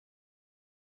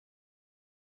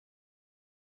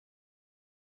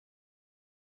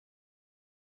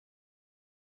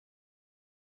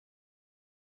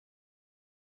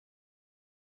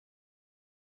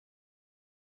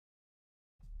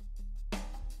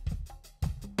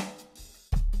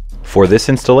For this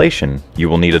installation, you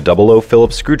will need a 00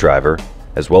 Phillips screwdriver,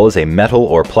 as well as a metal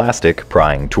or plastic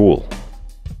prying tool.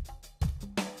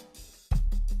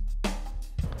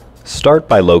 Start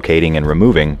by locating and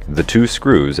removing the 2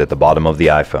 screws at the bottom of the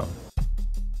iPhone.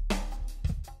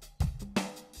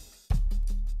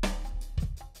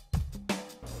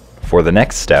 For the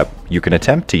next step, you can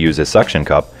attempt to use a suction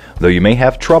cup, though you may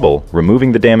have trouble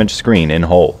removing the damaged screen in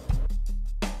whole.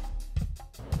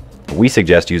 We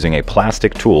suggest using a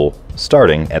plastic tool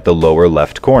starting at the lower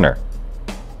left corner,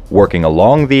 working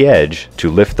along the edge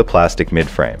to lift the plastic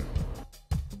midframe.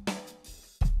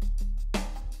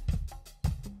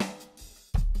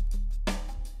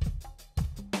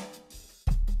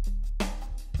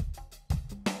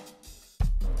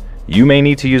 You may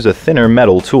need to use a thinner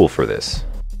metal tool for this.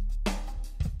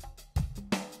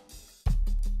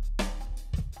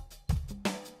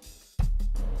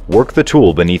 Work the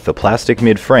tool beneath the plastic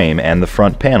midframe and the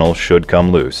front panel should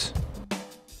come loose.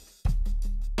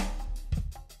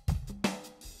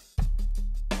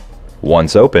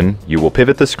 Once open, you will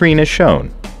pivot the screen as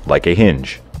shown, like a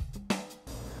hinge.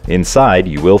 Inside,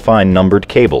 you will find numbered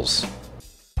cables.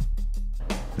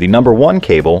 The number 1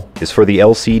 cable is for the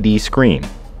LCD screen.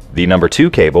 The number 2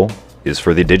 cable is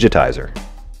for the digitizer.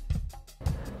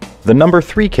 The number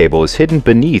 3 cable is hidden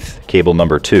beneath cable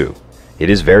number 2. It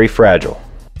is very fragile.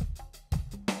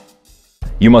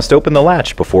 You must open the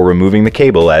latch before removing the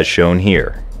cable as shown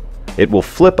here. It will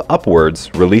flip upwards,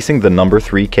 releasing the number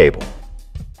 3 cable.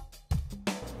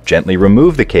 Gently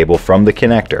remove the cable from the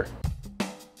connector.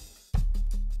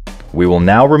 We will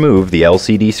now remove the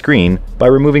LCD screen by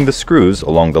removing the screws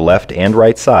along the left and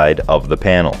right side of the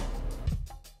panel,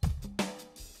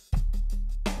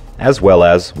 as well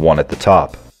as one at the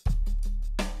top.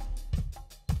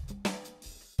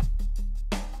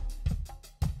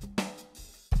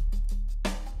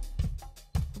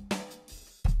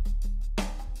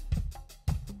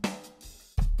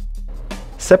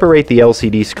 Separate the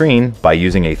LCD screen by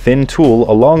using a thin tool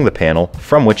along the panel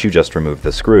from which you just removed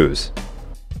the screws.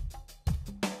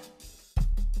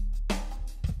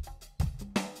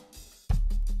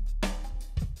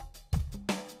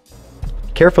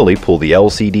 Carefully pull the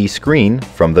LCD screen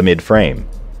from the mid-frame.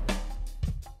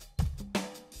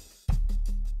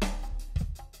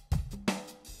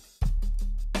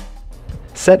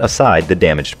 Set aside the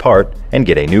damaged part and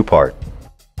get a new part.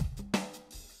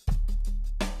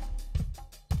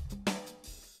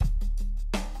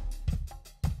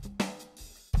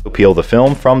 Peel the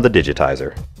film from the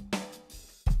digitizer.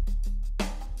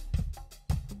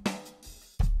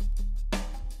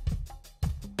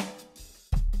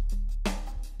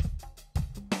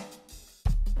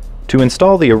 To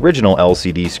install the original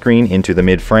LCD screen into the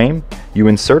mid-frame, you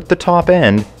insert the top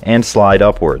end and slide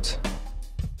upwards.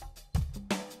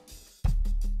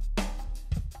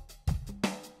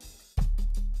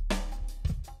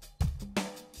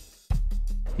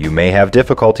 You may have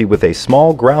difficulty with a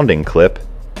small grounding clip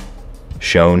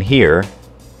shown here.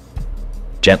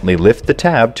 Gently lift the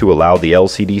tab to allow the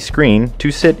LCD screen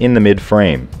to sit in the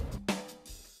mid-frame.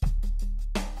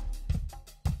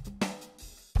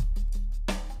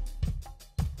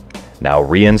 Now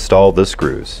reinstall the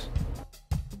screws.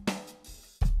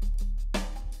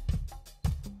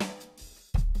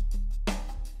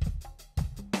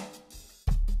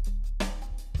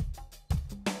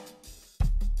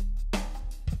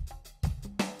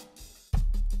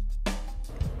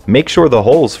 Make sure the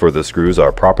holes for the screws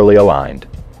are properly aligned.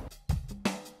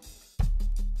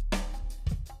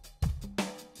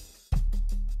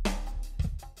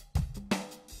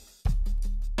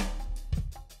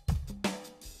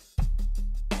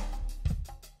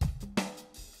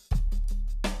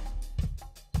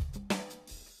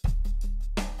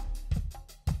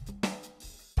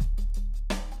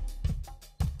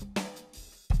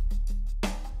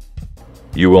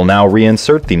 You will now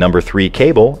reinsert the number 3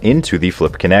 cable into the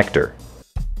flip connector.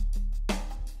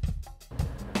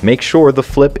 Make sure the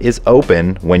flip is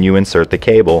open when you insert the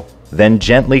cable, then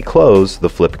gently close the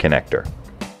flip connector.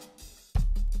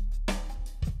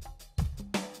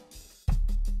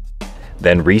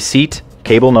 Then reseat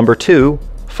cable number 2,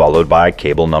 followed by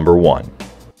cable number 1.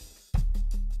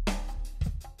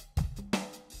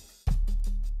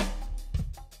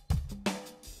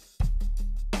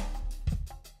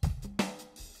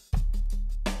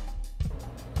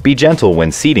 Be gentle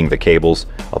when seating the cables,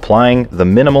 applying the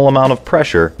minimal amount of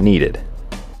pressure needed.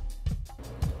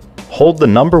 Hold the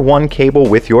number 1 cable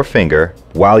with your finger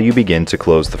while you begin to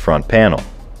close the front panel.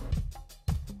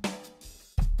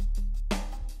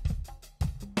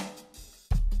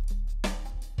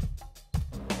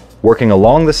 Working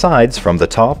along the sides from the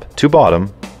top to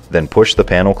bottom, then push the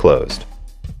panel closed.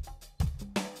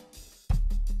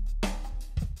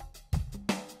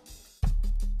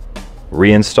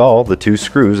 Reinstall the 2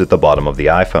 screws at the bottom of the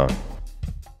iPhone.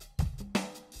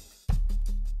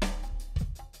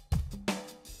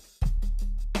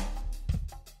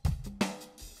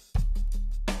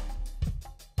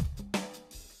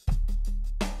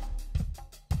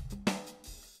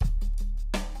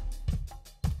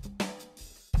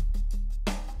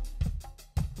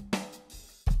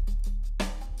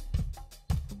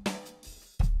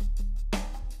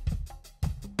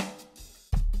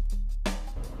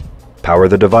 Power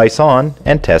the device on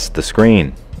and test the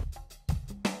screen.